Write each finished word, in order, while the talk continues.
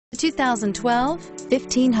2012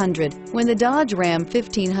 1500. When the Dodge Ram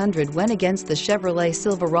 1500 went against the Chevrolet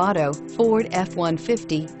Silverado, Ford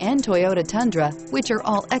F-150, and Toyota Tundra, which are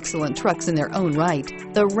all excellent trucks in their own right,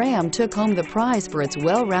 the Ram took home the prize for its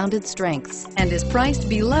well-rounded strengths and is priced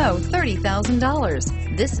below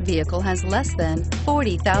 $30,000. This vehicle has less than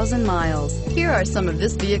 40,000 miles. Here are some of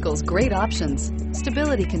this vehicle's great options: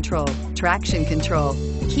 stability control, traction control,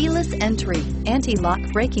 keyless entry, anti-lock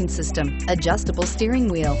braking system, adjustable steering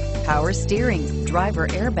wheel, power steering, driver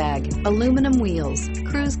airbag, aluminum wheels,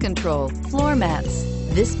 cruise control, floor mats.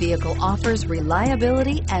 This vehicle offers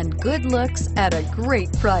reliability and good looks at a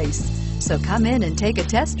great price. So come in and take a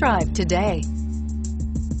test drive today.